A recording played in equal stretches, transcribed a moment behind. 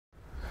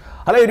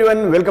Hello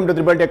everyone, welcome to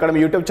T.T.T Academy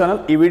YouTube channel.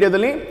 ಈ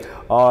ವಿಡಿಯೋದಲ್ಲಿ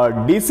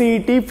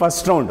DCET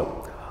first round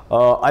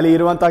ಅಲ್ಲಿ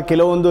ಇರುವಂತ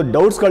ಕೆಲವೊಂದು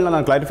ಡೌಟ್ಸ್ ಗಳನ್ನು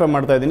ನಾನು ಕ್ಲಾರಿಫೈ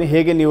ಮಾಡ್ತಾ ಇದ್ದೀನಿ.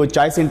 ಹೇಗೆ ನೀವು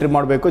ಚಾಯ್ಸ್ ಎಂಟ್ರಿ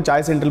ಮಾಡಬೇಕು,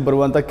 ಚಾಯ್ಸ್ ಎಂಟ್ರಿ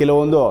ಬರುವಂತ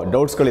ಕೆಲವೊಂದು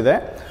ಡೌಟ್ಸ್ ಗಳಿದೆ.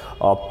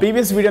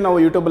 ಪ್ರೀವಿಯಸ್ ವಿಡಿಯೋ ನಾವು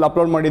ಯೂಟ್ಯೂಬ್ ಅಲ್ಲಿ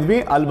ಅಪ್ಲೋಡ್ ಮಾಡಿದ್ವಿ.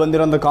 ಅಲ್ಲಿ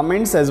ಬಂದಿರೋ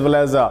comments as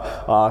well as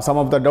some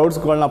of the doubts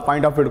ಗಳನ್ನ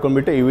ಪಾಯಿಂಟ್ ಆಫ್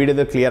ಇಟ್ಕೊಂಡ್ಬಿಟ್ಟು ಈ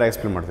ವಿಡಿಯೋದಲ್ಲಿ ಕ್ಲಿಯರ್ ಆಗಿ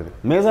ಎಕ್ಸ್ಪ್ಲೇನ್ ಮಾಡ್ತಿದ್ವಿ.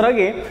 ಮೇಜರ್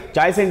ಆಗಿ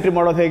ಚಾಯ್ಸ್ ಎಂಟ್ರಿ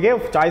ಮಾಡೋದು ಹೇಗೆ,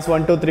 ಚಾಯ್ಸ್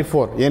 1 2 3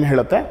 4 ಏನು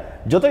ಹೇಳುತ್ತೆ,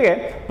 ಜೊತೆಗೆ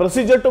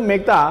procedure to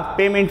make the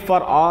payment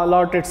for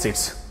allotted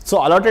seats. So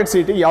allotted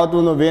seat ಯಾವ್ದು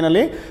ಒಂದು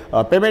ವೇನಲ್ಲಿ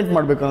ಪೇಮೆಂಟ್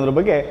ಮಾಡಬೇಕು ಅನ್ನೋದ್ರ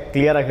ಬಗ್ಗೆ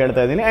ಕ್ಲಿಯರ್ ಆಗಿ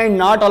ಹೇಳ್ತಾ ಇದ್ದೀನಿ. ಆ್ಯಂಡ್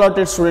ನಾಟ್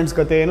ಅಲಾಟೆಡ್ ಸ್ಟೂಡೆಂಟ್ಸ್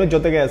ಕತೆ ಏನು,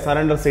 ಜೊತೆಗೆ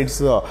ಸರೆಂಡರ್ ಸೀಟ್ಸ್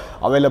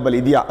ಅವೈಲೇಬಲ್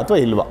ಇದೆಯಾ ಅಥವಾ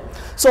ಇಲ್ವಾ.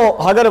 ಸೊ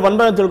ಹಾಗಾದ್ರೆ ಒನ್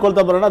ಬೈ ಒನ್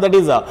ತಿಳ್ಕೊಳ್ತಾ ಬರೋಣ. That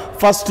is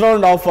first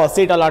round of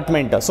seat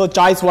allotment. So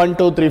choice 1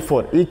 2 3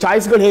 4 ಈ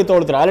ಚಾಯ್ಸ್ಗಳು ಹೇಗೆ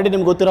ತೊಗೊಳ್ತಾರೆ ಆಲ್ರೆಡಿ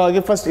ನಿಮ್ಗೆ ಗೊತ್ತಿರೋ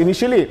ಹಾಗೆ. First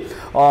initially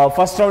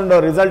first round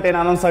result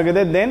ಏನು ಅನೌನ್ಸ್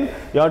ಆಗಿದೆ, then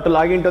you have to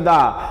log in to the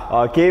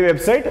K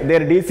website.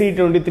 There DCET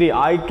 23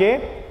 ಆಯ್ಕೆ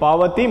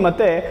ಪಾವತಿ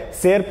ಮತ್ತೆ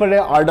ಸೇರ್ಪಡೆ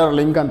ಆರ್ಡರ್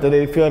ಲಿಂಕ್ ಅಂತಿದೆ.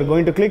 If you are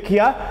going to click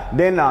here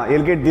then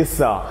will get this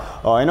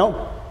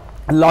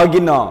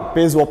login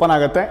page open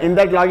ಆಗುತ್ತೆ. In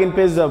that login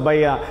page by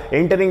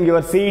entering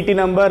your CET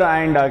number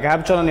and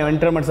capture ನೀವು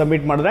enter ಮಾಡಿ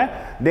submit ಮಾಡಿದ್ರೆ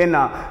then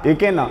you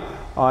can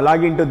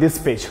log into this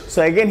page. So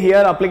again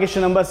here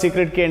application number,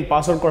 secret key and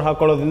password code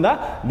ಹಾಕೊಳ್ಳೋದ್ರಿಂದ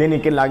then you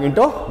can log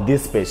into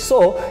this page. So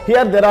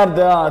here there are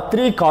the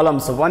 3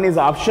 columns. One is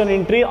option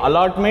entry,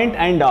 allotment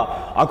and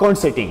account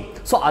setting.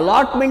 So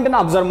allotment ಅನ್ನು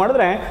observe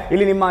ಮಾಡಿದ್ರೆ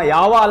ಇಲ್ಲಿ ನಿಮ್ಮ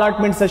ಯಾವ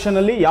allotment session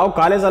ಅಲ್ಲಿ ಯಾವ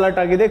college allot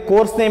ಆಗಿದೆ,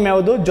 course name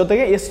ಯಾವುದು,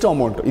 ಜೊತೆಗೆ ಎಷ್ಟು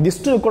ಅಮೌಂಟ್,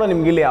 ಇದಿಷ್ಟು ಕೂಡ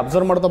ನಿಮ್ಗೆ ಇಲ್ಲಿ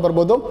ಅಬ್ಸರ್ವ್ ಮಾಡ್ತಾ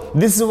ಬರ್ಬೋದು.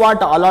 This is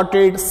what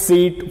allotted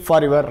seat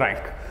for your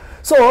rank.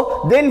 So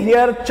then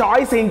here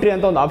choice entry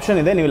ಅಂತ ಒಂದು ಆಪ್ಷನ್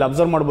ಇದೆ, ನೀವು ಇಲ್ಲಿ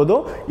ಅಬ್ಸರ್ವ್ ಮಾಡಬಹುದು.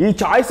 ಈ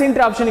ಚಾಯ್ಸ್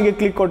ಎಂಟ್ರಿ ಆಪ್ಷನ್ಗೆ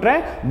ಕ್ಲಿಕ್ ಕೊಟ್ರೆ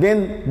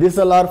then this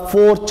are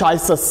 4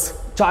 choices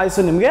choice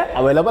ನಿಮಗೆ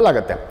ಅವೈಲಬಲ್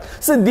ಆಗುತ್ತೆ.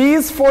 So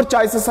these 4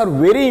 choices are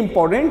very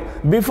important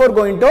before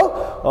going to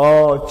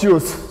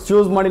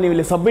choose ಮಾಡಿ ನೀವು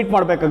ಇಲ್ಲಿ ಸಬ್ಮಿಟ್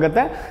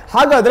ಮಾಡಬೇಕಾಗತ್ತೆ.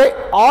 ಹಾಗಾದ್ರೆ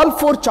ಆಲ್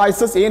 4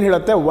 ಚಾಯ್ಸಸ್ ಏನು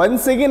ಹೇಳುತ್ತೆ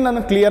ಒನ್ಸ್ ಅಗೇನ್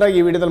ನಾನು ಕ್ಲಿಯರ್ ಆಗಿ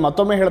ಈ ವಿಡಿಯೋದಲ್ಲಿ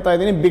ಮತ್ತೊಮ್ಮೆ ಹೇಳ್ತಾ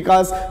ಇದ್ದೀನಿ.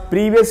 ಬಿಕಾಸ್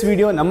ಪ್ರೀವಿಯಸ್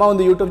ವಿಡಿಯೋ ನಮ್ಮ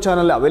ಒಂದು ಯೂಟ್ಯೂಬ್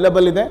ಚಾನಲ್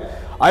ಅವೈಲಬಲ್ ಇದೆ.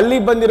 ಅಲ್ಲಿ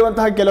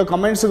ಬಂದಿರುವಂತಹ ಕೆಲವು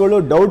ಕಮೆಂಟ್ಸ್ಗಳು,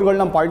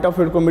 ಡೌಟ್ಗಳನ್ನ ಪಾಯಿಂಟ್ ಆಫ್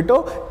ಇಟ್ಕೊಂಡ್ಬಿಟ್ಟು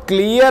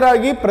ಕ್ಲಿಯರ್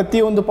ಆಗಿ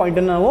ಪ್ರತಿಯೊಂದು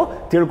ಪಾಯಿಂಟನ್ನು ನಾವು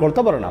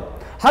ತಿಳ್ಕೊಳ್ತಾ ಬರೋಣ.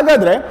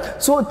 ಹಾಗಾದ್ರೆ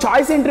ಸೊ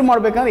ಚಾಯ್ಸ್ ಎಂಟ್ರಿ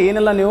ಮಾಡ್ಬೇಕಂದ್ರೆ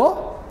ಏನೆಲ್ಲ ನೀವು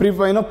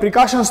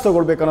ಪ್ರಿಕಾಷನ್ಸ್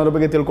ತಗೊಳ್ಬೇಕು ಅನ್ನೋದ್ರ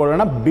ಬಗ್ಗೆ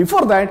ತಿಳ್ಕೊಳ್ಳೋಣ.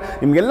 ಬಿಫೋರ್ ದ್ಯಾಟ್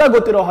ನಿಮ್ಗೆಲ್ಲ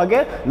ಗೊತ್ತಿರೋ ಹಾಗೆ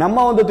ನಮ್ಮ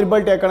ಒಂದು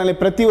T.T.T Academy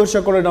ಪ್ರತಿ ವರ್ಷ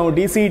ಕೂಡ ನಾವು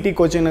DCET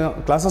ಕೋಚಿಂಗ್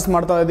ಕ್ಲಾಸಸ್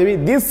ಮಾಡ್ತಾ ಇದ್ದೀವಿ.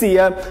 This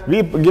year V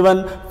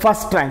given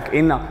first rank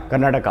in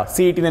Karnataka.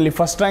 CET ನಲ್ಲಿ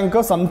first rank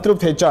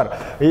Santrupt HR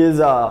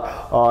is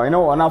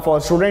one of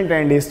our student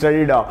and ಈ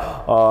studied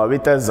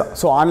with us.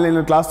 So online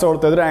class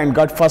ತಗೊಳ್ತಾ ಇದ್ರೆ and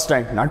got first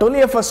rank. Not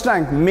only A first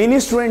rank, many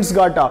students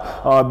got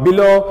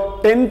below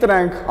 10th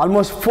rank.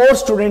 Almost 4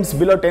 students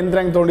below 10th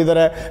rank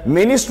ತಗೊಂಡಿದ್ದಾರೆ.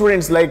 Many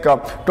students like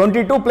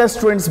 22+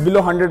 students below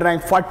 100 rank,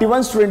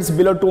 41 students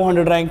below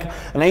 200 rank,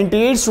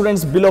 98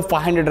 students below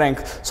 500 rank.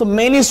 So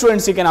many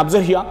students you can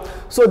observe here.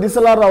 So this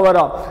are our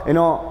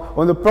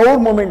ಒಂದು proud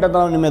moment ಅಂತ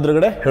ನಾವು ನಿಮ್ಮ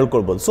ಎದುರುಗಡೆ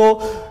ಹೇಳ್ಕೊಳ್ಬೋದು. So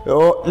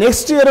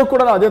next year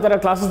ಕೂಡ ಅದೇ ತರ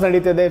classes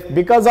ನಡೀತಿದೆ.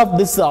 Because of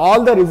this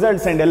all the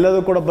results and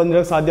ಎಲ್ಲದೂ ಕೂಡ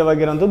ಬಂದಿರೋ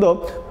ಸಾಧ್ಯವಾಗಿರುವಂಥದ್ದು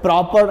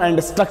proper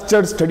and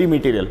structured study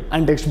material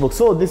and text book.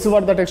 So this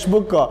what the text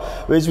book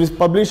which is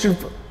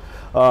published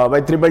by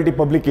T.T.T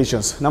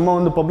Publications. ನಮ್ಮ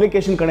ಒಂದು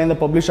publication ಕಡೆಯಿಂದ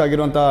ಪಬ್ಲಿಷ್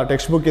ಆಗಿರುವಂಥ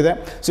ಟೆಕ್ಸ್ಟ್ ಬುಕ್ ಇದೆ.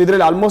 So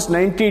ಇದರಲ್ಲಿ almost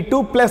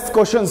 92+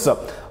 questions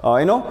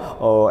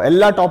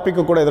ಎಲ್ಲ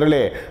ಟಾಪಿಕ್ ಕೂಡ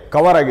ಇದರಲ್ಲಿ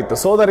ಕವರ್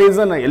ಆಗಿತ್ತು. ಸೊ ದ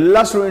ರೀಸನ್ ಎಲ್ಲ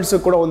ಸ್ಟೂಡೆಂಟ್ಸ್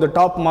ಕೂಡ ಒಂದು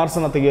ಟಾಪ್ ಮಾರ್ಕ್ಸ್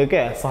ಅನ್ನು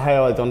ತೆಗೆಯೋಕೆ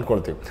ಸಹಾಯವಾಯಿತು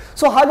ಅಂದ್ಕೊಳ್ತೀವಿ.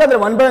 ಸೊ ಹಾಗಾದ್ರೆ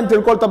ಒನ್ ಬೈ ಒನ್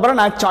ತಿಳ್ಕೊಳ್ತಾ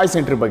ಬರೋಣ ಚಾಯ್ಸ್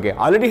ಎಂಟ್ರಿ ಬಗ್ಗೆ.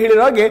 ಆಲ್ರೆಡಿ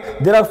ಹೇಳಿರೋ ಹಾಗೆ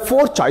there are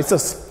 4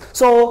 choices.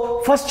 So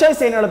first choice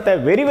ಏನು ಹೇಳುತ್ತೆ,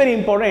 very very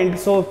important.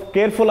 So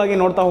careful ಆಗಿ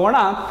ನೋಡ್ತಾ ಹೋಗೋಣ.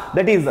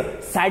 That is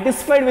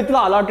satisfied with the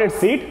allotted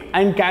seat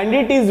and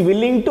candidate is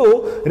willing to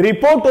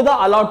report to the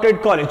allotted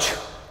college.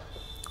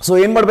 So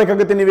ಏನ್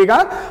ಮಾಡ್ಬೇಕಾಗುತ್ತೆ ನೀವೀಗ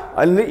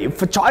ಅಲ್ಲಿ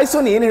ಚಾಯ್ಸ್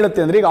ಒನ್ ಏನು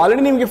ಹೇಳುತ್ತೆ ಅಂದ್ರೆ, ಈಗ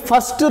ಆಲ್ರೆಡಿ ನಿಮಗೆ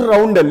ಫಸ್ಟ್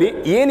ರೌಂಡ್ ಅಲ್ಲಿ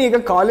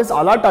ಏನೀಗ ಕಾಲೇಜ್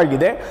ಅಲಾಟ್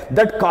ಆಗಿದೆ,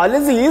 that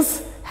college is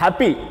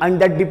happy and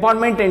that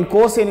department and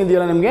course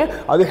ಏನಿದೆಯಲ್ಲ ನಿಮಗೆ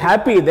ಅದು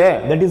ಹ್ಯಾಪಿ ಇದೆ.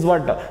 ದಟ್ ಈಸ್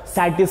ವಾಟ್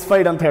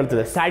ಸ್ಯಾಟಿಸ್ಫೈಡ್ ಅಂತ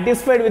ಹೇಳ್ತಿದೆ.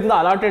 Satisfied with the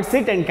allotted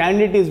seat and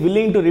candidate is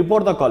willing to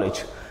report the college.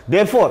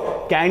 Therefore,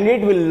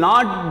 candidate will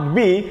not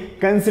be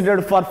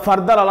considered for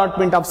further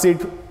allotment of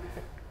seat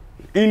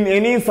in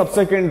any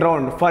subsequent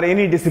round for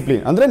any discipline.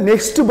 ಅಂದ್ರೆ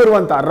next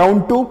ಬರುವಂತ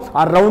round 2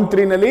 ಆ round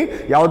 3 ನಲ್ಲಿ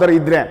ಯಾವ್ದಾರು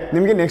ಇದ್ರೆ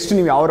ನಿಮಗೆ next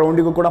ನೀವು ಯಾವ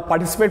ರೌಂಡಿಗೂ ಕೂಡ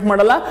ಪಾರ್ಟಿಸಿಪೇಟ್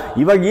ಮಾಡಲ್ಲ.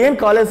 ಇವಾಗ ಏನ್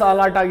ಕಾಲೇಜ್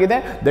ಅಲಾಟ್ ಆಗಿದೆ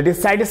ದಟ್ ಈಸ್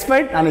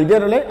ಸ್ಯಾಟಿಸ್ಫೈಡ್, ನಾನು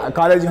ಇದರಲ್ಲಿ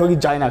ಕಾಲೇಜಿಗೆ ಹೋಗಿ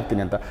ಜಾಯ್ನ್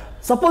ಆಗ್ತೀನಿ ಅಂತ.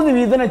 ಸಪೋಸ್ ನೀವು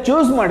ಇದನ್ನ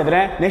ಚೂಸ್ ಮಾಡಿದ್ರೆ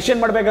ನೆಕ್ಸ್ಟ್ ಏನ್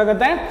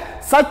ಮಾಡಬೇಕಾಗುತ್ತೆ,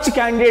 such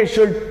candidate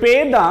should pay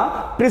the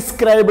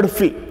prescribed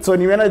fee. So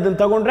ನೀವೇನೋ ಇದನ್ನ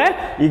ತಗೊಂಡ್ರೆ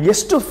ಈಗ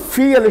ಎಷ್ಟು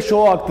ಫೀ ಅಲ್ಲಿ ಶೋ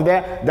ಆಗ್ತಿದೆ,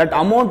 that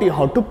amount you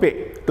have to pay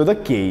to the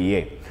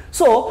KEA.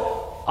 So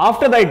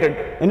after that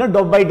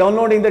by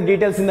downloading the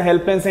details in the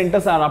helpline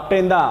centers or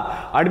obtain the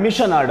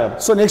admission order.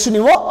 So next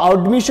ನೀವು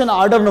admission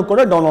order ನ ಕೂಡ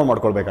download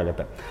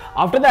ಮಾಡ್ಕೊಳ್ಬೇಕಾಗುತ್ತೆ.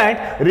 After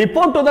that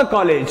report to the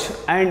college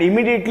and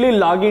immediately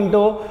log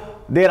into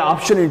their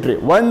option entry.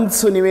 Once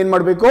ನೀವೇನ್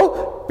ಮಾಡಬೇಕು,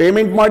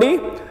 payment ಮಾಡಿ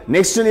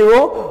next ನೀವು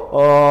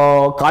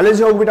college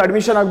ಹೋಗ್ಬಿಟ್ಟು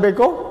admission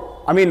ಆಗಬೇಕು.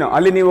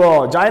 ಅಲ್ಲಿ ನೀವು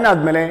ಜಾಯ್ನ್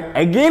ಆದ್ಮೇಲೆ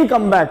ಅಗೇನ್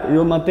ಕಮ್ ಬ್ಯಾಕ್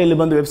ಇವು ಮತ್ತೆ ಇಲ್ಲಿ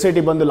ಬಂದು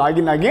ವೆಬ್ಸೈಟಿಗೆ ಬಂದು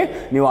ಲಾಗಿನ್ ಆಗಿ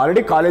ನೀವು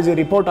ಆಲ್ರೆಡಿ ಕಾಲೇಜಿಗೆ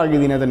ರಿಪೋರ್ಟ್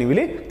ಆಗಿದ್ದೀನಿ ಅಂತ ನೀವು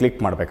ಇಲ್ಲಿ ಕ್ಲಿಕ್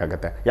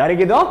ಮಾಡಬೇಕಾಗುತ್ತೆ.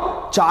 ಯಾರಿಗಿದು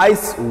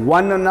ಚಾಯ್ಸ್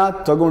 1 ಅನ್ನ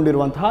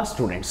ತಗೊಂಡಿರುವಂತಹ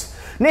ಸ್ಟೂಡೆಂಟ್ಸ್.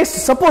 ನೆಕ್ಸ್ಟ್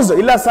ಸಪೋಸ್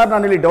ಇಲ್ಲ ಸರ್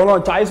ನಾನು ಇಲ್ಲಿ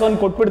ಡೌನ್ಲೋಡ್ ಚಾಯ್ಸ್ 1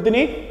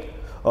 ಕೊಟ್ಬಿಡ್ತೀನಿ,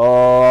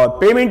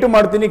 ಪೇಮೆಂಟು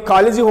ಮಾಡ್ತೀನಿ,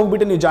 ಕಾಲೇಜಿಗೆ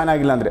ಹೋಗ್ಬಿಟ್ಟು ನೀವು ಜಾಯ್ನ್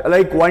ಆಗಿಲ್ಲ ಅಂದರೆ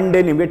ಲೈಕ್ 1 ಡೇ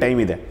ನಿಮಗೆ ಟೈಮ್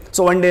ಇದೆ.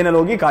 ಸೊ 1 ಡೇನಲ್ಲಿ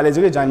ಹೋಗಿ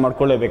ಕಾಲೇಜಿಗೆ ಜಾಯ್ನ್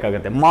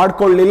ಮಾಡ್ಕೊಳ್ಳೇಬೇಕಾಗತ್ತೆ.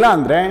 ಮಾಡ್ಕೊಳ್ಳಿಲ್ಲ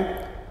ಅಂದರೆ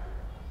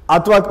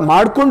ಅಥವಾ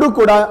ಮಾಡಿಕೊಂಡು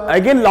ಕೂಡ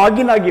ಅಗೇನ್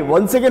ಲಾಗಿನ್ ಆಗಿ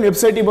ಒನ್ಸ್ ಅಗೇನ್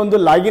ವೆಬ್ಸೈಟಿಗೆ ಬಂದು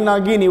ಲಾಗಿನ್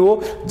ಆಗಿ ನೀವು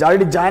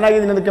ಆಲ್ರೆಡಿ ಜಾಯ್ನ್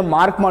ಆಗಿದ್ದೀನಿ ಅದಕ್ಕೆ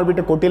ಮಾರ್ಕ್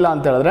ಮಾಡಿಬಿಟ್ಟು ಕೊಟ್ಟಿಲ್ಲ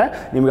ಅಂತ ಹೇಳಿದ್ರೆ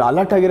ನಿಮಗೆ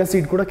ಅಲರ್ಟ್ ಆಗಿರೋ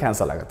ಸೀಟ್ ಕೂಡ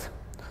ಕ್ಯಾನ್ಸಲ್ ಆಗುತ್ತೆ.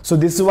 So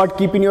this is what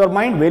keep in your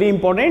mind, very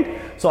important.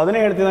 So ಅದನ್ನೇ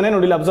ಹೇಳ್ತಿದ್ದಾನೆ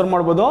ನೋಡಿ, ಅಬ್ಸರ್ವ್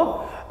ಮಾಡ್ಬೋದು.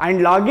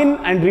 And login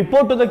and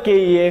report to the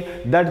KEA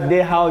that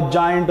they have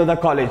join to the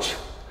college.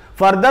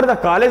 Further, the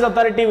college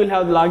authority will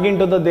have login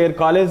to their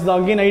college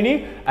login ID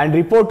and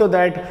report to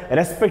that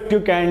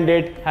respective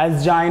candidate has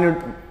joined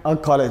a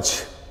college.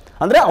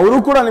 ಅಂದರೆ ಅವರು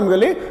ಕೂಡ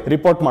ನಿಮಗಲ್ಲಿ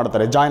report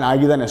ಮಾಡ್ತಾರೆ join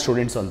ಆಗಿದ್ದಾನೆ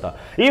students ಅಂತ.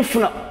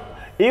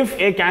 If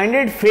a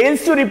candidate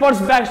fails to report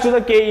back to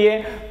the KEA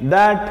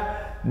that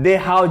they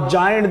have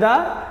joined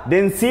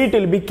then seat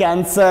will be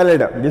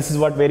cancelled. This is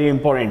what very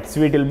important.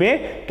 Seat will be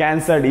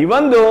cancelled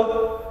even though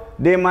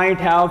they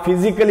might have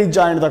physically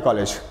joined the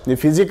college. ನೀವು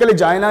physically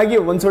join ಆಗಿ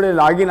ಒಂದ್ಸಲ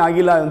login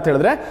ಆಗಿಲ್ಲ ಅಂತ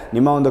ಹೇಳಿದ್ರೆ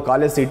ನಿಮ್ಮ ಒಂದು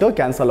college seat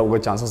cancel ಆಗೋ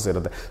chances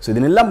ಇರುತ್ತೆ. ಸೊ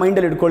ಇದನ್ನೆಲ್ಲ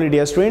ಮೈಂಡಲ್ಲಿ ಇಟ್ಕೊಳ್ಳಿ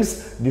dear students.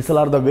 This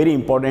are the very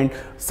important.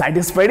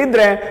 Satisfied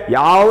ಇದ್ರೆ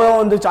ಯಾವ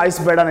ಒಂದು ಚಾಯ್ಸ್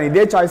ಬೇಡ,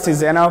 ಇದೇ choice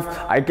is enough,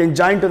 I can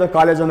join to the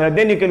college ಅಂದರೆ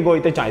then you can go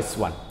with choice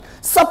 1.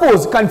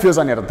 Suppose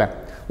confusion ಇರುತ್ತೆ,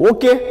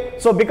 okay.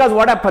 So because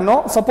what happen,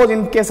 suppose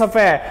in case of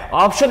A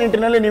option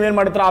ಇಂಟರ್ನಲ್ಲಿ ನೀವೇನು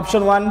ಮಾಡ್ತೀರಾ,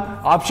 option 1,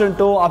 option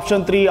 2,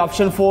 option 3,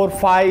 option 4,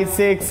 5,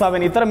 6,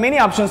 7 ಈ ಥರ many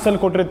options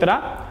ಅಲ್ಲಿ ಕೊಟ್ಟಿರ್ತೀರಾ.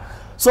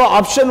 So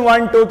option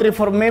 1, 2, 3,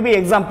 4 may be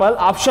example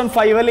option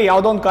 5 ಅಲ್ಲಿ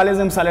ಯಾವುದೋ ಒಂದು college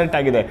ನಿಮ್ಗೆ ಸೆಲೆಕ್ಟ್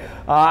ಆಗಿದೆ.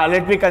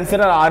 Let B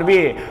consider RB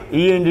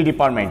END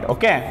department,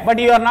 okay. But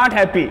you are not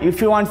happy if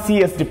you want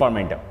CS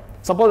department,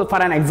 suppose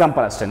for an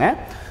example ಅಷ್ಟೇ.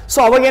 So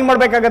ಅವಾಗ ಏನು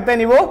ಮಾಡಬೇಕಾಗತ್ತೆ,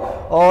 ನೀವು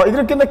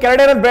ಇದಕ್ಕಿಂತ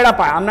ಕೆಳಗಡೆ ಇರೋದು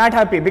ಬೇಡಪ್ಪ, I am not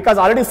happy because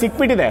already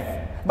ಸಿಕ್ಬಿಟ್ಟಿದೆ.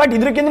 But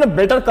ಇದಕ್ಕಿಂತ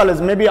better college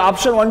may be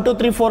option 1, 2,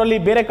 3, 4 ಅಲ್ಲಿ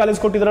ಬೇರೆ ಕಾಲೇಜ್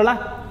ಕೊಟ್ಟಿದ್ರಲ್ಲ,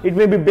 ಇಟ್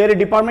ಮೇ ಬಿ ಬೇರೆ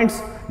departments,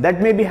 that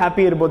may be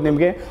happy ಇರ್ಬೋದು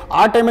ನಿಮಗೆ.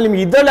 ಆ ಟೈಮಲ್ಲಿ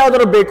ನಿಮ್ಗೆ ಇದ್ರಲ್ಲಿ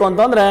ಯಾವ್ದಾದ್ರು ಬೇಕು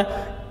ಅಂತಂದ್ರೆ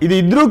ಇದು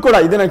ಇದ್ರೂ ಕೂಡ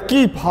ಇದನ್ನ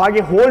ಕೀಪ್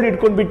ಹಾಗೆ ಹೋಲ್ಡ್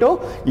ಇಟ್ಕೊಂಡ್ಬಿಟ್ಟು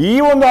ಈ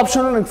ಒಂದು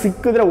ಆಪ್ಷನ್ ನನಗೆ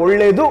ಸಿಕ್ಕಿದ್ರೆ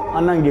ಒಳ್ಳೇದು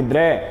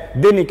ಅನ್ನಂಗಿದ್ರೆ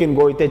then you can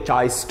go with A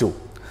choice 2.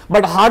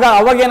 But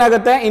ಅವಾಗ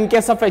ಏನಾಗುತ್ತೆ, in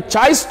case of A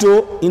choice 2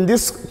 in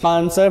this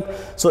concept,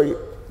 so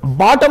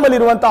bottom ಅಲ್ಲಿ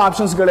ಇರುವಂತಹ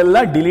ಆಪ್ಷನ್ಸ್ಗಳೆಲ್ಲ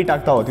ಡಿಲೀಟ್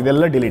ಆಗ್ತಾ ಹೋಗುತ್ತೆ,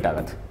 ಇದೆಲ್ಲ ಡಿಲೀಟ್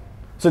ಆಗುತ್ತೆ.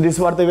 So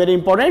this what the very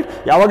important.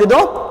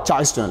 ಯಾವಾಗಿದು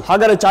choice 2.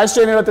 ಹಾಗಾದ್ರೆ ಚಾಯ್ಸ್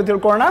 2 ಏನಿರುತ್ತೆ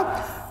ತಿಳ್ಕೊಳ್ಳೋಣ.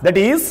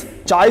 That is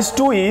choice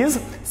 2 is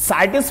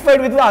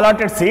satisfied with the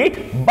allotted seat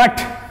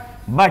but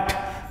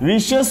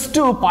wishes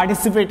to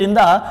participate in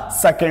the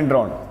second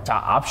round.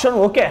 Option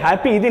okay,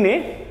 happy ಇದ್ದೀನಿ,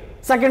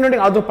 ಸೆಕೆಂಡ್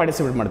ರೌಂಡಿಗೆ ಅದು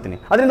participate ಮಾಡ್ತೀನಿ.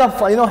 ಅದರಿಂದ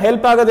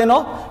help ಆಗೋದೇನೋ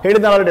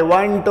ಹೇಳಿದ already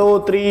 1, 2,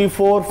 3,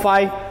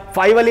 4,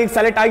 5 ಅಲ್ಲಿ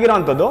select ಆಗಿರೋ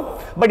ಅಂಥದ್ದು.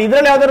 ಬಟ್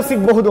ಇದರಲ್ಲಿ ಯಾವ್ದಾದ್ರು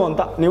ಸಿಗಬಹುದು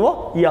ಅಂತ ನೀವು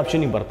ಈ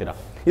ಆಪ್ಷನ್ಗೆ ಬರ್ತೀರಾ.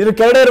 ಇದ್ರ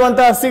ಕೆಳಗಡೆ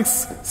ಇರುವಂತಹ 6,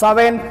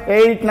 7,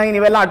 8, 9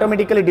 ಇವೆಲ್ಲ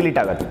ಆಟೋಮೆಟಿಕಲಿ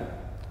ಡಿಲೀಟ್ ಆಗುತ್ತೆ.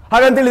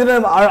 ಹಾಗಂತ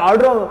ಹೇಳಿದ್ರೆ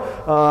ಆರ್ಡರ್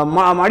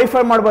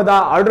ಮಾಡಿಫೈ ಮಾಡ್ಬೋದಾ,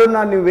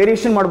 ಆರ್ಡರ್ನ ನೀವು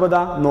ವೇರಿಯೇಷನ್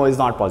ಮಾಡ್ಬೋದಾ? No,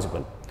 is not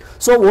possible.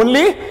 So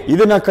only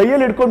ಇದನ್ನ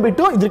ಕೈಯಲ್ಲಿ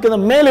ಇಟ್ಕೊಂಡ್ಬಿಟ್ಟು ಇದಕ್ಕಿಂತ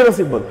ಮೇಲಿರೋ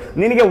ಸಿಗ್ಬೋದು.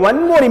 ನಿನಗೆ one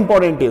more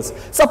important is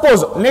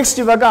suppose next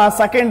ಇವಾಗ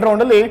ಸೆಕೆಂಡ್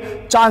ರೌಂಡ್ ಅಲ್ಲಿ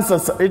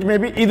ಚಾನ್ಸಸ್ ಇಟ್ ಮೇ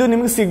ಬಿ ಇದು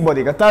ನಿಮ್ಗೆ ಸಿಗ್ಬೋದು.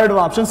 ಈಗ ಥರ್ಡ್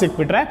ಆಪ್ಷನ್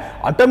ಸಿಕ್ಬಿಟ್ರೆ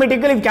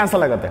ಆಟೋಮೆಟಿಕಲಿ ಇದು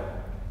ಕ್ಯಾನ್ಸಲ್ ಆಗುತ್ತೆ.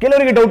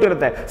 ಕೆಲವರಿಗೆ ಡೌಟ್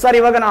ಇರುತ್ತೆ, ಸರ್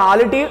ಇವಾಗ ನಾನು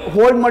ಆಲ್ರೆಡಿ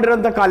ಹೋಲ್ಡ್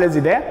ಮಾಡಿರೋಂಥ ಕಾಲೇಜ್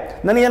ಇದೆ,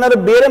 ನನಗೆ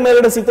ಏನಾದ್ರು ಬೇರೆ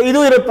ಮೇಲ್ಗಡೆ ಸಿಗ್ತಾ ಇದು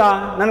ಇರುತ್ತಾ,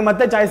 ನನಗೆ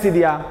ಮತ್ತೆ ಚಾಯ್ಸ್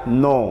ಇದೆಯಾ?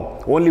 No,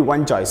 only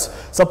one choice.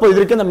 Suppose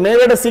ಇದಕ್ಕಿಂತ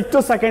ಮೇಲ್ಗಡೆ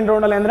ಸಿಕ್ತು ಸೆಕೆಂಡ್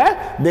ರೌಂಡ್ ಅಲ್ಲಿ ಅಂದ್ರೆ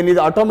ದೆನ್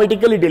ಇದು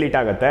ಆಟೋಮೆಟಿಕಲಿ ಡಿಲೀಟ್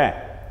ಆಗುತ್ತೆ.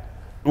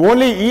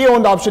 ಓನ್ಲಿ ಈ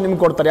ಒಂದು ಆಪ್ಷನ್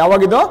ನಿಮ್ಗೆ ಕೊಡ್ತಾರೆ.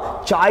 ಯಾವಾಗಿದು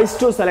ಚಾಯ್ಸ್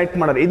 2 ಸೆಲೆಕ್ಟ್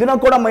ಮಾಡೋದು. ಇದನ್ನ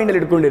ಕೂಡ ಮೈಂಡ್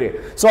ಅಲ್ಲಿ ಇಟ್ಕೊಂಡಿರಿ.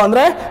 ಸೊ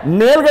ಅಂದ್ರೆ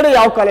ಮೇಲ್ಗಡೆ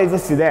ಯಾವ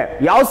ಕಾಲೇಜಸ್ ಇದೆ,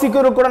 ಯಾವ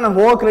ಸಿಕ್ಕಿದ್ರು ಕೂಡ ನಾನು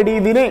ಹೋಗಕ್ ರೆಡಿ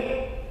ಇದ್ದೀನಿ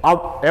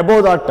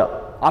ಅಬೌವ್ ದಟ್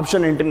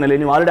ಆಪ್ಷನ್ ಇಂಟರ್ನಲ್ಲಿ.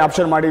 ನೀವು ಆಲ್ರೆಡಿ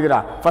ಆಪ್ಷನ್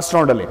ಮಾಡಿದೀರಾ ಫಸ್ಟ್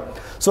ರೌಂಡ್ ಅಲ್ಲಿ.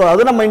 ಸೊ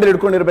ಅದನ್ನ ಮೈಂಡ್ ಅಲ್ಲಿ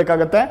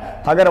ಇಟ್ಕೊಂಡಿರ್ಬೇಕಾಗತ್ತೆ.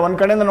 ಹಾಗಾದ್ರೆ ಒಂದ್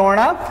ಕಡೆಯಿಂದ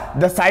ನೋಡೋಣ,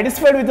 the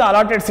satisfied with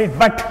allotted seat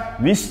but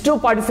wish to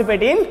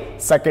participate in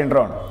second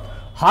round.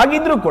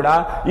 ಹಾಗಿದ್ರು ಕೂಡ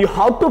you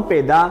have to pay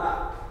the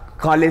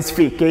college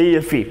fee,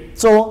 KEA fee.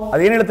 So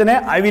ಅದೇನು ಹೇಳ್ತೇನೆ,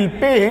 I will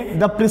pay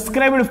the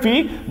prescribed fee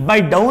by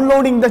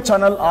downloading the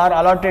channel or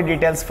allotted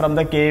details from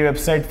the KEA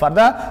website for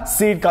the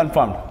seat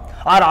confirmed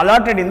R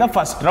allotted in the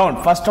first round.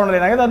 First round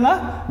ಏನಾಗಿದೆ ಅದನ್ನ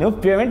ನೀವು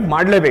payment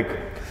ಮಾಡಲೇಬೇಕು.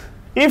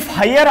 If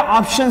higher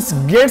options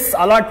gets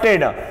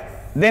allotted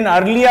then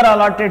earlier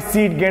allotted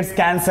seat gets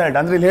cancelled.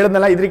 ಅಂದ್ರೆ ಇಲ್ಲಿ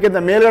ಹೇಳಿದ್ನಲ್ಲ, ಇದಕ್ಕಿಂತ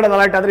ಮೇಲ್ಗಡೆ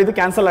allot ಆದ್ರೆ ಇದು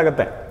ಕ್ಯಾನ್ಸಲ್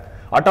ಆಗುತ್ತೆ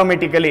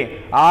automatically.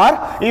 Or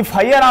if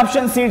higher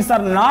option seats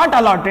are not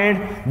allotted,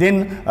 then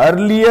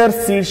earlier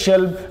seat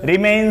shall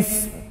remains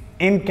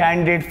in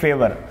candidate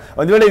favor.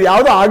 ಒಂದು ವೇಳೆ ಇದು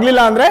ಯಾವುದು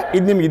ಆಗಲಿಲ್ಲ ಅಂದ್ರೆ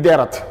ಇದು ನಿಮ್ಗೆ ಇದ್ದೇ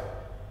ಇರತ್ತೆ.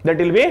 That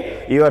will be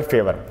your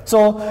favor. So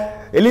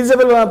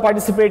eligible will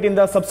participate in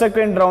the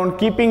subsequent round,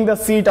 keeping the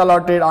seat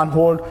allotted on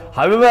hold.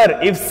 However,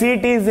 if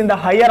seat is in the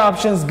higher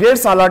options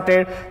gets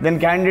allotted, then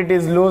candidate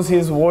is lose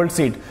his old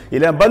seat.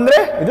 ಇಲ್ಲ ಬಂದ್ರೆ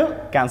ಇದು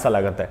cancel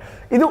ಆಗುತ್ತೆ.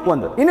 ಇದು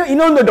ಒಂದು.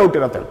 ಇನ್ನೊಂದು doubt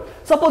ಇರುತ್ತೆ.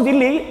 Suppose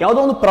ಇಲ್ಲಿ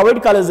ಯಾವುದೋ ಒಂದು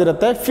ಪ್ರೈವೇಟ್ ಕಾಲೇಜ್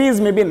ಇರುತ್ತೆ,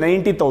 ಫೀಸ್ ಮೇ ಬಿ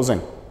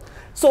 90,000.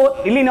 ಸೊ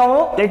ಇಲ್ಲಿ ನಾವು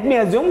ಲೆಟ್ ಮಿ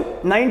ಅಸ್ಯೂಮ್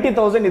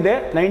 90,000 ಇದೆ,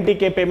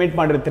 90K ಪೇಮೆಂಟ್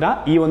ಮಾಡಿರ್ತೀರಾ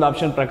ಈ ಒಂದು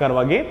ಆಪ್ಷನ್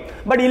ಪ್ರಕಾರವಾಗಿ.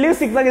 ಬಟ್ ಇಲ್ಲಿ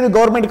ಸಿಕ್ಕಿದಾಗ ಇದು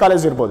ಗೌರ್ಮೆಂಟ್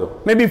ಕಾಲೇಜ್ ಇರ್ಬೋದು,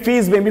 may be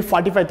fees may be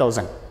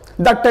 45,000.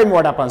 That time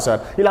what happen sir,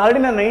 ಇಲ್ಲಿ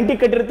ಆಲ್ರೆಡಿ ನಾನು 90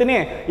 ಕಟ್ಟಿರ್ತೀನಿ,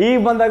 ಈಗ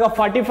ಬಂದಾಗ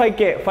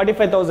 45K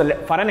 45,000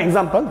 for an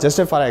example,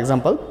 just for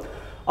example.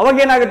 ಅವಾಗ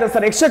ಏನಾಗುತ್ತೆ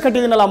sir, extra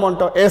ಕಟ್ಟಿದ್ದೀನಲ್ಲ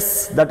amount, yes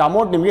that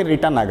amount ನಿಮಗೆ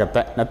ರಿಟರ್ನ್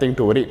ಆಗುತ್ತೆ, nothing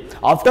to worry.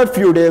 After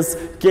few days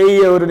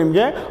KEA ಅವರು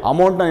ನಿಮಗೆ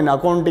ಅಮೌಂಟ್ನ ನಿನ್ನ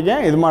ಅಕೌಂಟಿಗೆ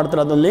ಇದು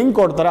ಮಾಡ್ತಾರೆ, ಅದೊಂದು ಲಿಂಕ್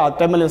ಕೊಡ್ತಾರೆ, ಆ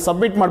ಟೈಮಲ್ಲಿ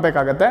ಸಬ್ಮಿಟ್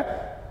ಮಾಡಬೇಕಾಗತ್ತೆ.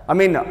 ಐ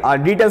ಮೀನ್ ಆ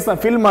ಡೀಟೇಲ್ಸ್ನ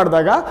ಫಿಲ್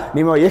ಮಾಡಿದಾಗ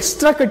ನೀವು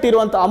ಎಕ್ಸ್ಟ್ರಾ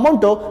ಕಟ್ಟಿರುವಂಥ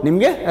ಅಮೌಂಟು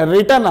ನಿಮಗೆ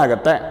ರಿಟರ್ನ್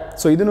ಆಗುತ್ತೆ.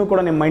 ಸೊ ಇದನ್ನು ಕೂಡ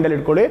ನಿಮ್ಮ ಮೈಂಡಲ್ಲಿ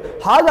ಇಟ್ಕೊಳ್ಳಿ.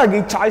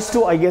 ಹಾಗಾಗಿ choice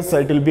 2 I guess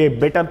it will be A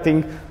better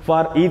thing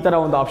for ಈ ಥರ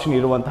ಒಂದು ಆಪ್ಷನ್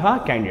ಇರುವಂತಹ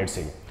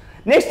ಕ್ಯಾಂಡಿಡೇಟ್ಸಿಗೆ.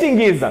 Next thing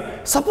is,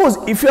 suppose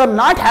if you are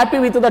not happy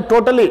with the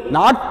totally,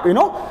 not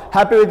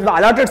happy with the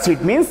allotted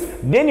seat means,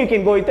 then you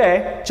can go with a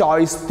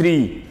choice 3.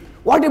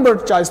 What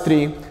about choice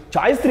 3?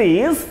 Choice 3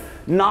 is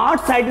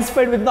not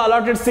satisfied with the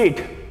allotted seat,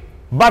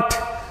 but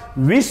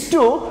wish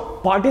to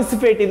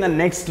participate in the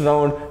next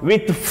round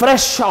with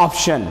fresh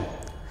option.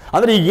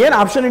 ಅಂದ್ರೆ ಈಗ ಏನು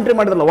option entry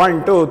ಮಾಡಿದ್ರಲ್ಲ 1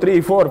 2 3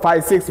 4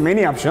 5 6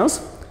 many options,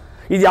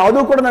 ಇದು ಯಾವುದೂ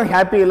ಕೂಡ ನನಗೆ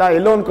happy ಇಲ್ಲ,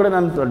 ಎಲ್ಲೋ ಒಂದು ಕಡೆ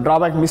ನಾನು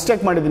ಡ್ರಾಬ್ಯಾಕ್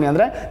ಮಿಸ್ಟೇಕ್ ಮಾಡಿದ್ದೀನಿ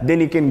ಅಂದರೆ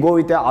then you can go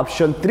with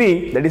option 3,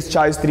 that is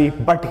choice 3.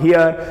 But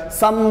here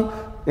some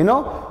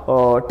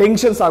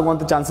tensions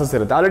ಆಗುವಂಥ ಚಾನ್ಸಸ್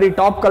ಇರುತ್ತೆ. Already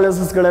top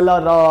ಕಾಲೇಜಸ್ಗಳೆಲ್ಲ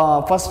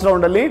first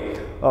ರೌಂಡಲ್ಲಿ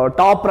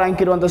top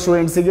rank ಇರುವಂಥ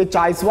ಸ್ಟೂಡೆಂಟ್ಸಿಗೆ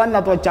ಚಾಯ್ಸ್ 1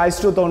 ಅಥವಾ ಚಾಯ್ಸ್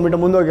 2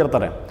 ತೊಗೊಂಡ್ಬಿಟ್ಟು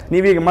ಮುಂದೋಗಿರ್ತಾರೆ.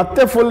 ನೀವೀಗ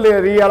ಮತ್ತೆ ಫುಲ್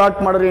ರೀಅಲಾಟ್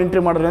ಮಾಡಿದ್ರೆ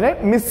ಎಂಟ್ರಿ ಮಾಡಿದ್ರೆ ಅಂದರೆ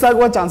ಮಿಸ್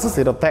ಆಗುವ ಚಾನ್ಸಸ್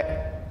ಇರುತ್ತೆ.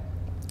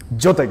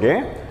 ಜೊತೆಗೆ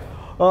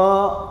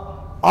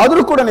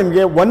ಆದರೂ ಕೂಡ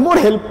ನಿಮಗೆ ಒನ್ ಮೋರ್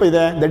ಹೆಲ್ಪ್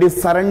ಇದೆ, ದಟ್ ಈಸ್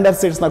ಸರೆಂಡರ್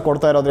ಸೀಟ್ಸ್ನ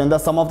ಕೊಡ್ತಾ ಇರೋದ್ರಿಂದ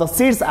some of the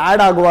seats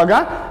add ಆಗುವಾಗ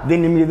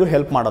ನಿಮ್ಗೆ ಇದು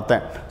ಹೆಲ್ಪ್ ಮಾಡುತ್ತೆ.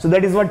 So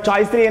that is what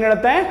choice 3 ಏನು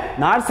ಹೇಳುತ್ತೆ,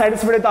 not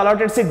satisfied with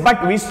allotted seat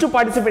but wish to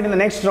participate in the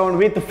next round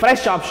with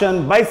fresh option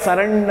by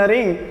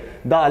surrendering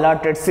the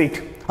allotted seat.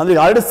 ಅಂದ್ರೆ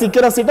already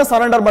ಸಿಕ್ಕಿರೋ seat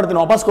surrender ಮಾಡ್ತೀನಿ,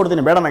 ವಾಪಸ್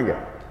ಕೊಡ್ತೀನಿ, ಬೇಡ ನನಗೆ.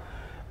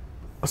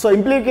 So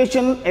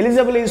implication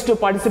eligible is to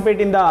participate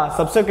in the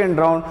subsequent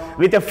round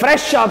with a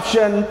fresh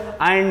option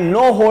and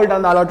no hold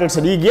on the allotted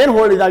seat. ಈಗ ಏನು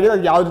hold ಇದಾಗಿದೆ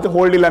ಅದು ಯಾವ ರೀತಿ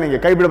ಹೋಲ್ಡ್ ಇಲ್ಲ, ನನಗೆ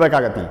ಕೈ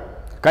ಬಿಡಬೇಕಾಗತ್ತೆ.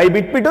 ಕೈ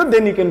ಬಿಟ್ಬಿಟ್ಟು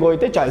then you can go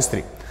with choice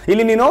 3.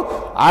 ಇಲ್ಲಿ ನೀನು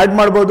ಆಡ್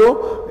ಮಾಡ್ಬೋದು,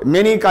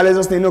 ಮೆನಿ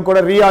ಕಾಲೇಜಸ್ ನೀನು ಕೂಡ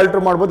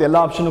ರೀಆಲ್ಟರ್ ಮಾಡ್ಬೋದು, ಎಲ್ಲ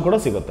ಆಪ್ಷನ್ ಕೂಡ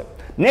ಸಿಗುತ್ತೆ.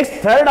 Next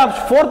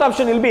fourth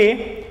option will be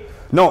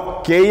no,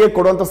 KE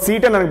ಕೊಡುವಂಥ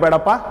ಸೀಟೇ ನನಗೆ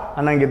ಬೇಡಪ್ಪ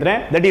ಅನ್ನಂಗಿದ್ರೆ,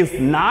 that is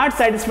not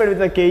satisfied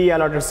with the KE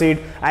allotted seat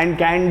and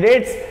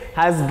candidates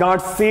has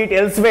got seat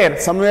elsewhere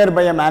somewhere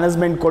by a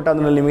management quota,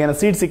 ಅದರಲ್ಲಿ ನಿಮಗೇನೋ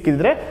ಸೀಟ್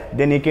ಸಿಕ್ಕಿದ್ರೆ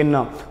then you can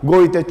go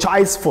with A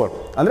choice 4.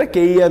 ಅಂದರೆ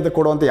KE ಅದು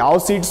ಕೊಡುವಂಥ ಯಾವ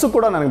seats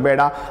ಕೂಡ ನನಗೆ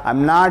ಬೇಡ, I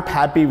am not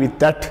happy with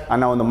that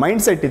ಅನ್ನೋ ಒಂದು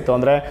ಮೈಂಡ್ ಸೆಟ್ ಇತ್ತು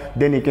ಅಂದರೆ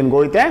then you can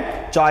go with A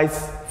choice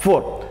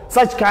 4.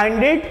 Such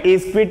candidate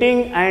is quitting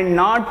and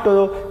not to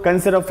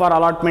consider for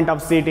allotment of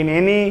seat in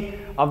any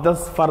of the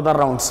further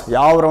rounds.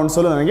 ಯಾವ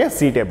ರೌಂಡ್ಸಲ್ಲೂ ನನಗೆ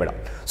ಸೀಟೇ ಬೇಡ.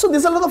 So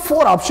this are the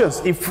 4 options.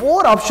 ಈ 4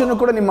 option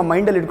ಕೂಡ ನಿಮ್ಮ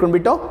ಮೈಂಡಲ್ಲಿ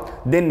ಇಟ್ಕೊಂಡ್ಬಿಟ್ಟು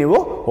then ನೀವು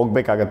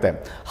ಹೋಗಬೇಕಾಗತ್ತೆ.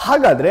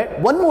 ಹಾಗಾದರೆ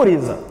one more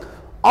is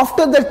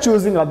after that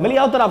choosing ಆದಮೇಲೆ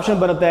ಯಾವ ಥರ ಆಪ್ಷನ್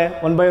ಬರುತ್ತೆ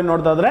ಒನ್ ಬೈ ಒನ್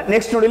ನೋಡ್ತಾ ಇದ್ರೆ,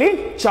 ನೆಕ್ಸ್ಟ್ ನೋಡಿ ಇಲ್ಲಿ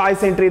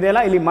ಚಾಯ್ಸ್ ಎಂಟ್ರಿ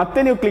ಇದೆಯಲ್ಲ, ಇಲ್ಲಿ ಮತ್ತೆ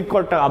ನೀವು ಕ್ಲಿಕ್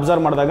ಕೊಟ್ಟು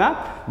ಅಬ್ಸರ್ವ್ ಮಾಡಿದಾಗ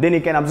then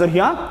you can observe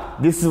here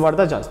this is what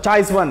the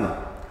choice 1.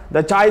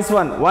 The choice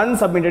 1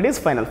 submitted is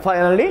final.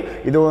 Finally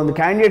ಇದು ಒಂದು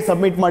ಕ್ಯಾಂಡಿಡೇಟ್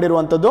ಸಬ್ಮಿಟ್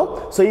ಮಾಡಿರುವಂಥದ್ದು.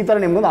 ಸೊ ಈ ಥರ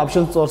ನಿಮ್ಗೊಂದು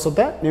ಆಪ್ಷನ್ಸ್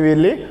ತೋರಿಸುತ್ತೆ, ನೀವು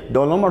ಇಲ್ಲಿ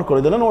ಡೌನ್ಲೋಡ್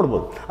ಮಾಡ್ಕೊಳ್ಳೋದನ್ನು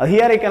ನೋಡ್ಬೋದು.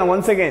 Here I can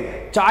once again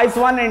choice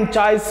 1 and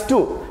choice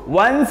 2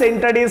 once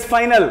entered is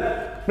final.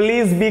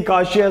 Please be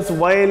cautious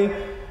while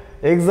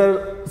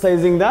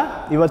ಎಕ್ಸರ್ಸೈಸಿಂಗ್ the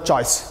your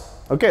choice.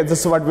 Okay,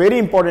 this what very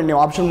important.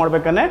 ನೀವು ಆಪ್ಷನ್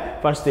ಮಾಡ್ಬೇಕಂದ್ರೆ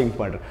ಫಸ್ಟ್ ಥಿಂಕ್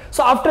ಮಾಡ್ರಿ.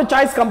 ಸೊ ಆಫ್ಟರ್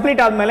ಚಾಯ್ಸ್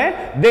ಕಂಪ್ಲೀಟ್ ಆದಮೇಲೆ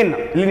then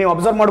ಇಲ್ಲಿ ನೀವು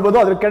observe ಮಾಡ್ಬೋದು,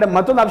 ಅದ್ರ ಕಡೆ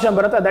ಮತ್ತೊಂದು ಆಪ್ಷನ್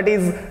ಬರುತ್ತೆ, ದಟ್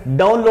ಈಸ್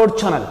ಡೌನ್ಲೋಡ್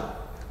ಚಾನಲ್.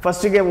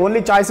 ಫಸ್ಟಿಗೆ ಓನ್ಲಿ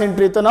ಚಾಯ್ಸ್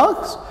ಎಂಟ್ರಿ ಇತ್ತು, ನಾವು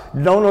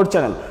ಡೌನ್ಲೋಡ್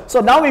ಚಾನಲ್. ಸೊ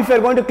ನಾವು if you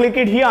are going to click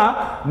it here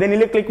then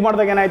ಇಲ್ಲಿ ಕ್ಲಿಕ್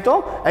ಮಾಡಿದಾಗ ಏನಾಯಿತು,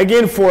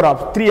 again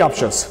 3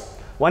 options.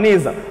 One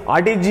is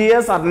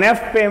RTGS R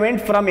NEFT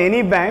payment from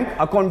any bank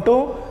account to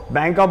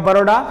bank of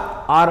Baroda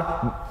R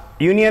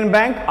union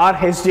bank R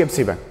HDFC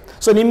bank.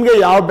 So ನಿಮಗೆ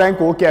ಯಾವ bank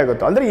okay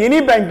ಆಗುತ್ತೋ, ಅಂದರೆ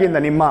any ಬ್ಯಾಂಕಿಂದ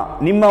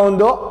ನಿಮ್ಮ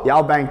ಒಂದು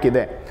ಯಾವ ಬ್ಯಾಂಕ್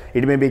ಇದೆ,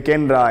 it may be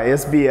Canara,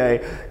 SBI,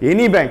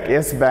 any bank,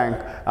 S bank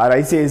R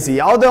ICIC,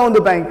 ಯಾವುದೇ ಒಂದು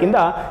ಬ್ಯಾಂಕಿಂದ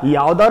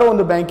ಯಾವ್ದಾದ್ರು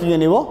ಒಂದು ಬ್ಯಾಂಕಿಗೆ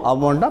ನೀವು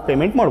ಅಮೌಂಟ್ನ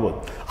ಪೇಮೆಂಟ್ ಮಾಡ್ಬೋದು.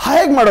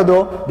 ಹೇಗೆ ಮಾಡೋದು,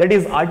 that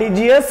is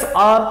RTGS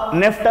R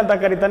NEFT ಅಂತ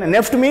ಕರೀತಾನೆ.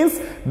 ನೆಫ್ಟ್ ಮೀನ್ಸ್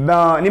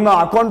ನಿಮ್ಮ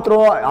account through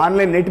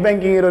online net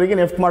banking ಇರೋರಿಗೆ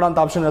ನೆಫ್ಟ್ ಮಾಡೋಂಥ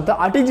ಆಪ್ಷನ್ ಇರುತ್ತೆ.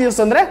 RTGS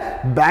ಅಂದರೆ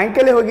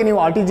ಬ್ಯಾಂಕಲ್ಲೇ ಹೋಗಿ ನೀವು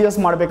RTGS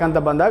ಮಾಡಬೇಕಂತ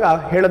ಬಂದಾಗ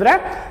ಹೇಳಿದ್ರೆ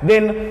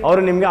ದೆನ್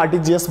ಅವರು ನಿಮಗೆ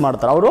RTGS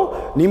ಮಾಡ್ತಾರೆ. ಅವರು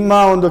ನಿಮ್ಮ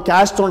ಒಂದು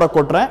ಕ್ಯಾಶ್ ತೊಗೊಂಡೋಗಿ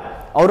ಕೊಟ್ಟರೆ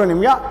ಅವರು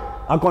ನಿಮಗೆ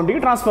ಅಕೌಂಟಿಗೆ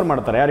ಟ್ರಾನ್ಸ್ಫರ್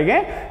ಮಾಡ್ತಾರೆ. ಯಾರಿಗೆ,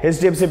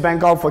 HDFC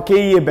bank of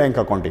KEA bank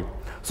ಅಕೌಂಟಿಗೆ.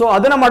 ಸೊ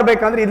ಅದನ್ನ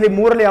ಮಾಡಬೇಕಂದ್ರೆ ಇಲ್ಲಿ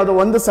 3ರಲ್ಲಿ ಯಾವುದೋ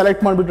ಒಂದು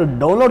ಸೆಲೆಕ್ಟ್ ಮಾಡಿಬಿಟ್ಟು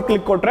ಡೌನ್ಲೋಡ್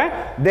ಕ್ಲಿಕ್ ಕೊಟ್ರೆ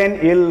then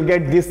will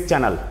get this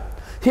channel.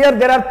 Here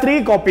there are 3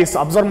 copies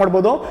observe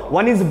ಮಾಡ್ಬೋದು.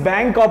 One is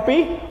bank copy,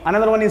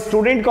 another one is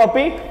student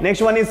copy,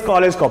 next one is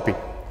college copy.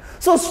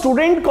 So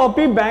student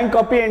copy, bank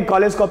copy and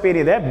college copy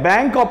ಏನಿದೆ,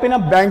 bank ಕಾಪಿನ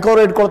bank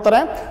ಅವರು ಇಟ್ಕೊಳ್ತಾರೆ,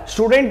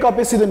 student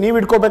copies ಇದು ನೀವು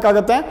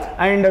ಇಟ್ಕೋಬೇಕಾಗತ್ತೆ,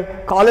 and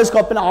college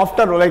ಕಾಪಿನ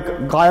after like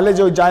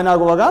college join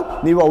ಆಗುವಾಗ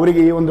ನೀವು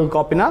ಅವರಿಗೆ ಈ ಒಂದು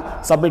ಕಾಪಿನ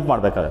ಸಬ್ಮಿಟ್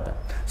ಮಾಡಬೇಕಾಗತ್ತೆ.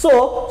 ಸೊ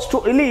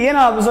ಇಲ್ಲಿ ಏನು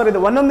ಅಬ್ಸರ್ವ್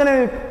ಇದೆ ಒಂದೊಂದನೇ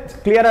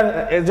ಕ್ಲಿಯರ್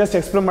ಜಸ್ಟ್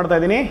ಎಕ್ಸ್ಪ್ಲೇನ್ ಮಾಡ್ತಾ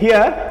ಇದ್ದೀನಿ.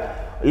 ಹಿಯರ್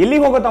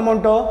ಎಲ್ಲಿಗೆ ಹೋಗುತ್ತೆ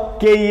amount,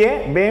 KEA,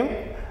 BAME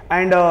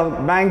and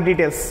bank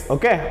details.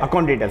 Okay,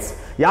 account details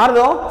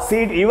ಯಾರ್ದು,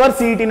 your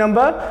CET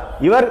number,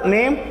 your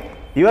name,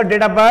 your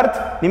date of birth,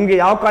 ನಿಮಗೆ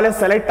ಯಾವ ಕಾಲೇಜ್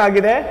ಸೆಲೆಕ್ಟ್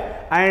ಆಗಿದೆ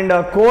ಅಂಡ್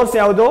ಕೋರ್ಸ್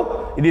ಯಾವುದು,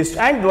 ಇದಿಷ್ಟು,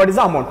 and what is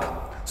the amount.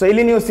 So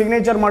ಇಲ್ಲಿ ನೀವು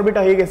ಸಿಗ್ನೇಚರ್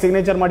ಮಾಡಿಬಿಟ್ಟು ಹೀಗೆ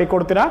ಸಿಗ್ನೇಚರ್ ಮಾಡಿ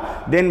ಕೊಡ್ತೀರಾ,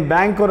 ದೆನ್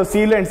ಬ್ಯಾಂಕ್ ಅವರು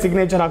ಸೀಲ್ ಅಂಡ್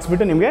ಸಿಗ್ನೇಚರ್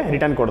ಹಾಕ್ಸ್ಬಿಟ್ಟು ನಿಮಗೆ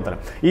ರಿಟರ್ನ್ ಕೊಡ್ತಾರೆ.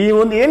 ಈ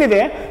ಒಂದು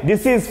ಏನಿದೆ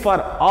this is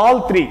for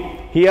all 3.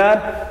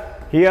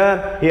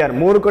 Here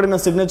 3 ಕಡೆಯಿಂದ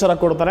ಸಿಗ್ನೇಚರ್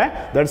ಹಾಕಿ ಕೊಡ್ತಾರೆ.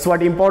 That's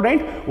what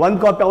important. ಒಂದು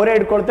ಕಾಪಿ ಅವರೇ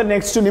ಇಟ್ಕೊಳ್ತಾರೆ,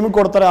 ನೆಕ್ಸ್ಟ್ ನಿಮ್ಗೆ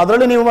ಕೊಡ್ತಾರೆ.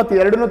 ಅದರಲ್ಲಿ ನೀವು ಮತ್ತೆ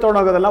 2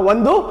 ತೊಗೊಂಡೋಗೋದಲ್ಲ,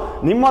 ಒಂದು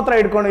ನಿಮ್ಮ ಹತ್ರ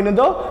ಇಟ್ಕೊಂಡು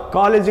ಇನ್ನೊಂದು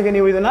ಕಾಲೇಜಿಗೆ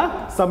ನೀವು ಇದನ್ನ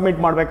ಸಬ್ಮಿಟ್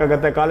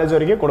ಮಾಡಬೇಕಾಗತ್ತೆ,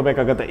 ಕಾಲೇಜವರಿಗೆ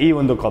ಕೊಡಬೇಕಾಗತ್ತೆ ಈ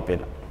ಒಂದು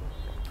ಕಾಪಿನ.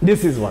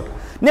 This is what.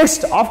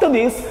 Next after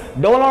this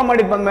download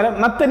ಮಾಡಿದ ಬಂದ್ಮೇಲೆ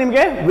ಮತ್ತೆ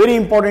ನಿಮಗೆ ವೆರಿ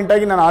ಇಂಪಾರ್ಟೆಂಟ್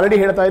ಆಗಿ ನಾನು ಆಲ್ರೆಡಿ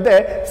ಹೇಳ್ತಾ ಇದ್ದೆ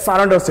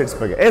ಸರೌಂಡರ್ ಸೀಟ್ಸ್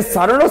ಬಗ್ಗೆ.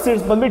 ಸರೌಂಡರ್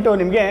ಸೀಟ್ಸ್ ಬಂದ್ಬಿಟ್ಟು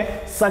ನಿಮಗೆ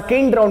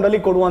ಸೆಕೆಂಡ್ ರೌಂಡ್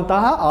ಅಲ್ಲಿ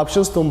ಕೊಡುವಂತಹ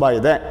ಆಪ್ಷನ್ಸ್ ತುಂಬಾ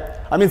ಇದೆ.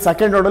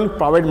 ಸೆಕೆಂಡ್ ರೌಂಡ್ ಅಲ್ಲಿ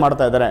ಪ್ರೊವೈಡ್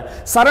ಮಾಡ್ತಾ ಇದ್ದಾರೆ.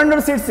 ಸರೌಂಡರ್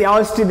ಸೀಟ್ಸ್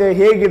ಯಾವಷ್ಟಿದೆ,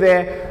 ಹೇಗಿದೆ,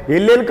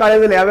 ಎಲ್ಲೆಲ್ಲಿ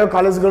ಕಾಲೇಜಲ್ಲಿ ಯಾವ್ಯಾವ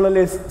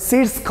ಕಾಲೇಜ್ಗಳಲ್ಲಿ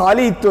ಸೀಟ್ಸ್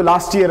ಖಾಲಿ ಇತ್ತು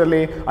ಲಾಸ್ಟ್ ಇಯರ್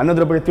ಅಲ್ಲಿ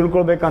ಅನ್ನೋದ್ರ ಬಗ್ಗೆ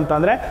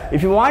ತಿಳ್ಕೊಳ್ಬೇಕಂತಂದ್ರೆ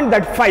if you want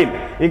that file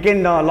you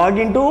can log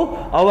in to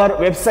our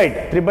website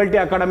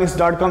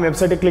TTTacademies.com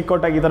website click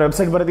out ಆಗಿದ್ದಾರೆ.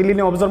 ವೆಬ್ಸೈಟ್ ಬರುತ್ತೆ, ಇಲ್ಲಿ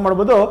ನೀವು ಅಬ್ಸರ್ವ್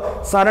ಮಾಡಬಹುದು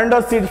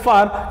ಸರೌಂಡರ್ ಸೀಟ್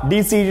ಫಾರ್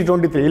DCET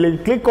 23. ಇಲ್ಲಿ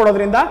ಕ್ಲಿಕ್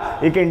ಕೊಡೋದ್ರಿಂದ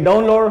you can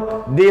download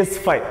this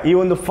file. ಈ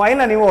ಒಂದು ಫೈಲ್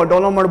ನ ನೀವು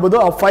ಡೌನ್ಲೋಡ್ ಮಾಡಬಹುದು.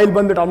 ಆ ಫೈಲ್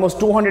ಬಂದ್ಬಿಟ್ಟು ಆಲ್ಮೋಸ್ಟ್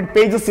 200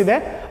 pages ಇದೆ.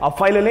 ಆ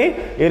ಫೈಲ್ ಅಲ್ಲಿ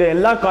ಇರೋ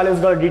ಎಲ್ಲಾ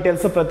ಕಾಲೇಜ್ಗಳ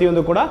ಡೀಟೇಲ್ಸ್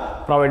ಪ್ರತಿಯೊಂದು ಕೂಡ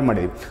ಪ್ರೊವೈಡ್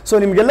ಮಾಡಿದ್ವಿ. ಸೊ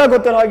ನಿಮಗೆಲ್ಲ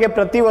ಗೊತ್ತಿರೋ ಹಾಗೆ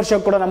ಪ್ರತಿ ವರ್ಷ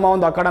ಕೂಡ ನಮ್ಮ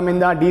ಒಂದು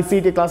ಅಕಾಡೆಮಿಯಿಂದ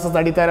DCET ಕ್ಲಾಸಸ್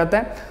ನಡೀತಾ ಇರುತ್ತೆ.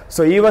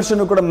 ಸೊ ಈ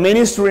ವರ್ಷನೂ ಕೂಡ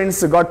many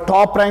students got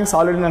top ranks.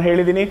 Already ನಾನು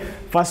ಹೇಳಿದ್ದೀನಿ,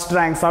 first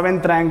rank,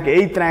 7th rank,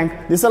 8th rank,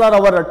 this are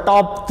hour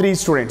top 3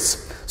 students.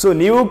 So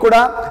ನೀವು ಕೂಡ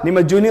ನಿಮ್ಮ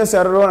ಜೂನಿಯರ್ಸ್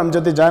ಯಾರು ನಮ್ಮ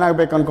ಜೊತೆ ಜಾಯ್ನ್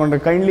ಆಗಬೇಕು ಅನ್ಕೊಂಡ್ರೆ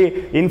ಕೈಂಡ್ಲಿ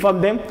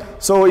ಇನ್ಫಾರ್ಮ್ ದೇಮ್.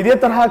 ಸೊ ಇದೇ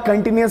ತರಹ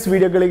continuous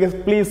ವಿಡಿಯೋಗಳಿಗೆ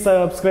please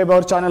subscribe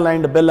our channel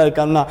and bell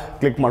ಐಕಾನ್ನ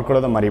click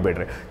ಮಾಡ್ಕೊಳ್ಳೋದು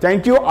ಮರಿಬೇಡ್ರಿ.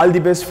 Thank you. All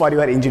the best for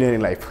your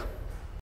engineering life.